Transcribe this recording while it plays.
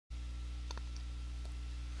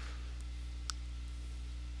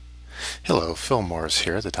Hello, Phil Morris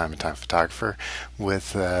here, the Time and Time photographer,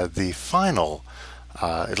 with the final,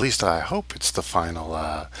 at least I hope it's the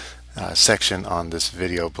final section on this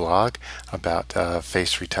video blog about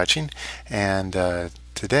face retouching. And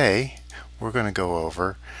today we're going to go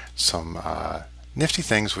over some nifty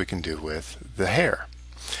things we can do with the hair.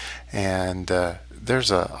 And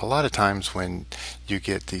there's a lot of times when you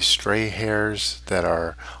get these stray hairs that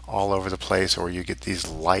are all over the place, or you get these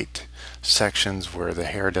light sections where the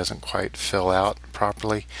hair doesn't quite fill out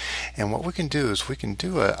properly. And what we can do is we can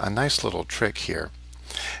do a nice little trick here.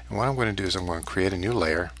 And what I'm going to do is I'm going to create a new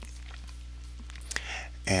layer,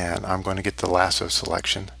 and I'm going to get the lasso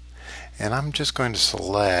selection, and I'm just going to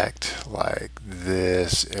select like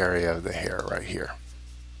this area of the hair right here.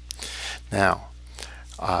 Now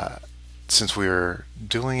since we're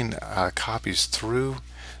doing copies through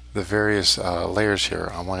the various layers here,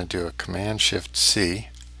 I want to do a Command-Shift-C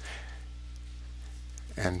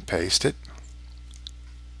and paste it.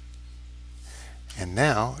 And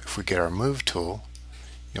now if we get our move tool,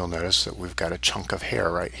 you'll notice that we've got a chunk of hair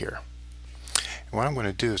right here. And what I'm going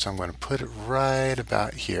to do is I'm going to put it right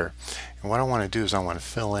about here. And what I want to do is I want to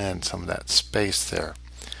fill in some of that space there.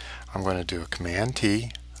 I'm going to do a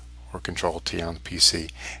Command-T or Control-T on the PC.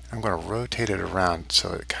 I'm going to rotate it around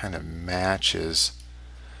so it kind of matches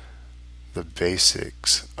the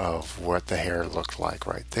basics of what the hair looked like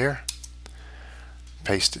right there.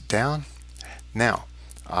 Paste it down. Now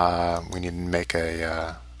we need to make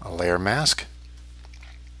a layer mask,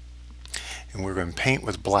 and we're going to paint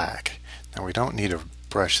with black. Now we don't need a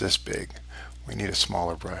brush this big, we need a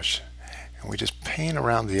smaller brush, and we just paint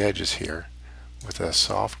around the edges here with a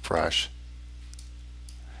soft brush,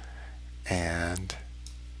 and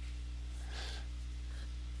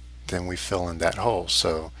then we fill in that hole.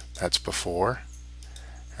 So that's before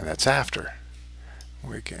and that's after.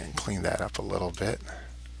 We can clean that up a little bit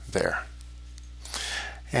there.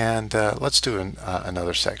 And let's do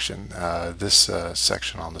another section, this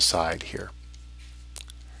section on the side here.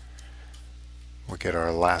 We'll get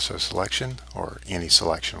our lasso selection, or any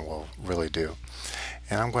selection will really do.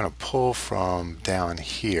 And I'm going to pull from down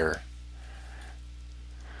here,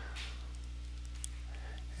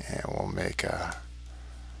 and we'll make a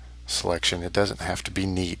selection. It doesn't have to be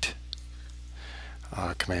neat.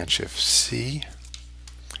 Command-Shift-C.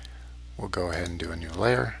 We'll go ahead and do a new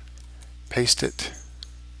layer, paste it.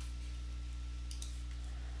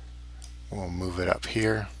 We'll move it up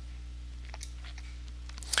here,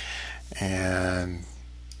 and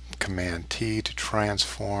Command-T to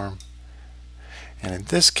transform. And in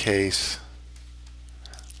this case,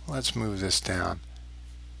 let's move this down.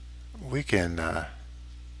 We can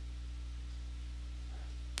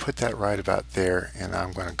put that right about there, and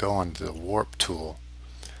I'm going to go onto the warp tool,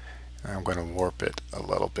 and I'm going to warp it a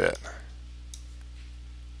little bit.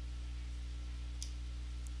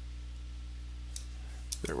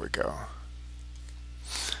 There we go.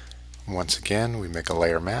 Once again, we make a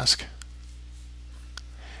layer mask,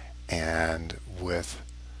 and with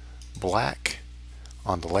black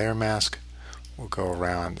on the layer mask, we'll go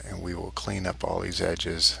around and we will clean up all these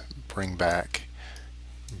edges, bring back,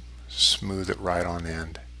 smooth it right on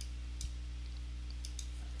end.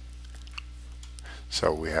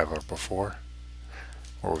 So we have our before,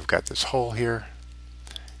 where we've got this hole here,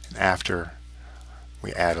 and after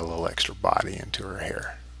we add a little extra body into her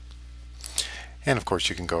hair. And of course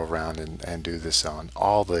you can go around and do this on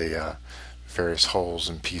all the various holes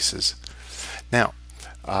and pieces. Now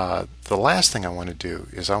the last thing I want to do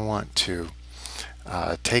is I want to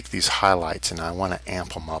take these highlights and I want to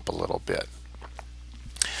amp them up a little bit.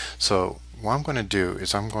 So what I'm going to do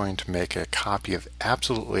is I'm going to make a copy of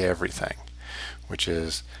absolutely everything, which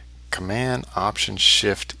is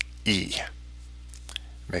Command-Option-Shift-E.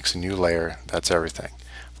 Makes a new layer. That's everything.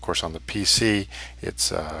 Of course on the PC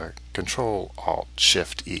it's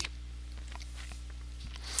Control-Alt-Shift-E.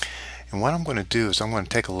 And what I'm going to do is I'm going to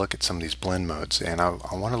take a look at some of these blend modes, and I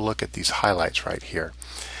want to look at these highlights right here.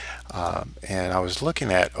 And I was looking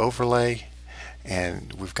at overlay,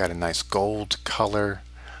 and we've got a nice gold color.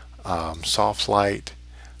 Soft light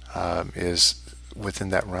is within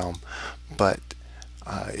that realm, but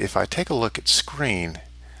if I take a look at screen,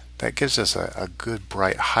 that gives us a good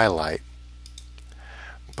bright highlight,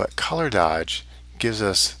 but color dodge gives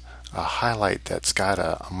us a highlight that's got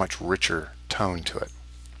a much richer tone to it.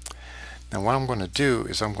 Now what I'm going to do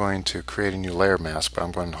is I'm going to create a new layer mask, but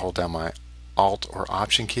I'm going to hold down my Alt or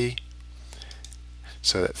Option key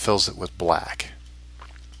so that it fills it with black.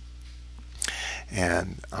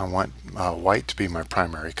 And I want white to be my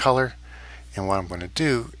primary color, and what I'm going to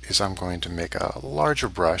do is I'm going to make a larger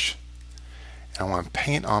brush, and I want to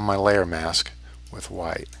paint on my layer mask with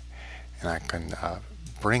white. and I can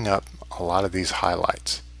bring up a lot of these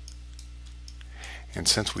highlights. And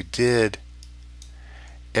since we did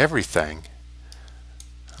everything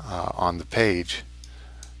on the page,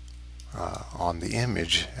 on the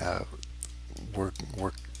image,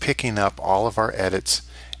 we're picking up all of our edits,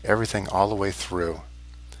 everything all the way through.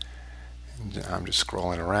 And I'm just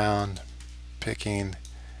scrolling around, picking,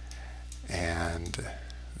 and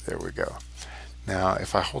there we go. Now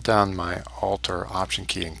if I hold down my Alt or Option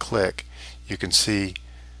key and click, you can see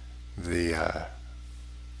the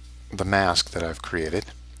mask that I've created.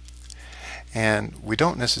 And we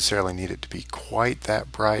don't necessarily need it to be quite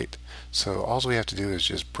that bright, so all we have to do is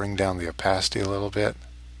just bring down the opacity a little bit.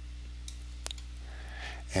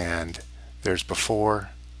 And there's before,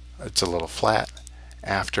 it's a little flat,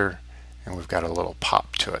 after, and we've got a little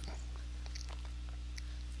pop to it.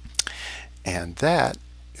 And that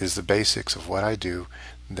is the basics of what I do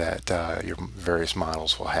that your various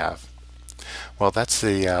models will have. Well, that's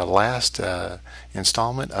the last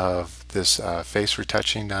installment of this face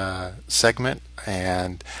retouching segment,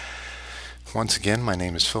 and once again, my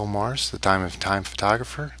name is Phil Morris, the Time of Time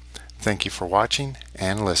photographer. Thank you for watching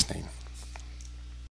and listening.